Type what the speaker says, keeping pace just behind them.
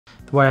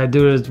The way I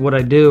do it is what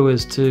I do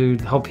is to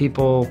help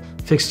people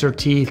fix their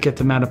teeth, get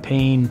them out of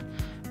pain,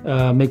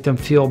 make them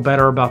feel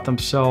better about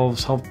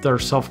themselves, help their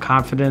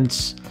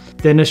self-confidence.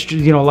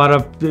 Dentistry, a lot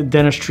of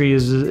dentistry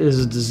is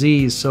a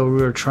disease, so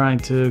we're trying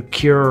to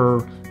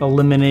cure,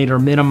 eliminate, or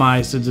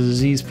minimize the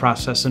disease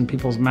process in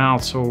people's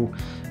mouths. So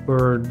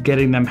we're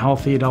getting them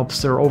healthy. It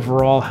helps their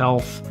overall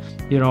health.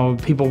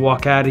 People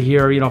walk out of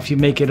here, if you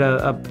make it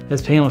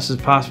as painless as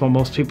possible,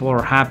 most people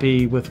are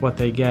happy with what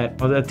they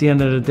get. At the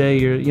end of the day,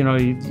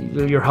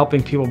 you're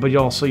helping people, but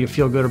you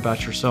feel good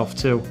about yourself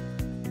too.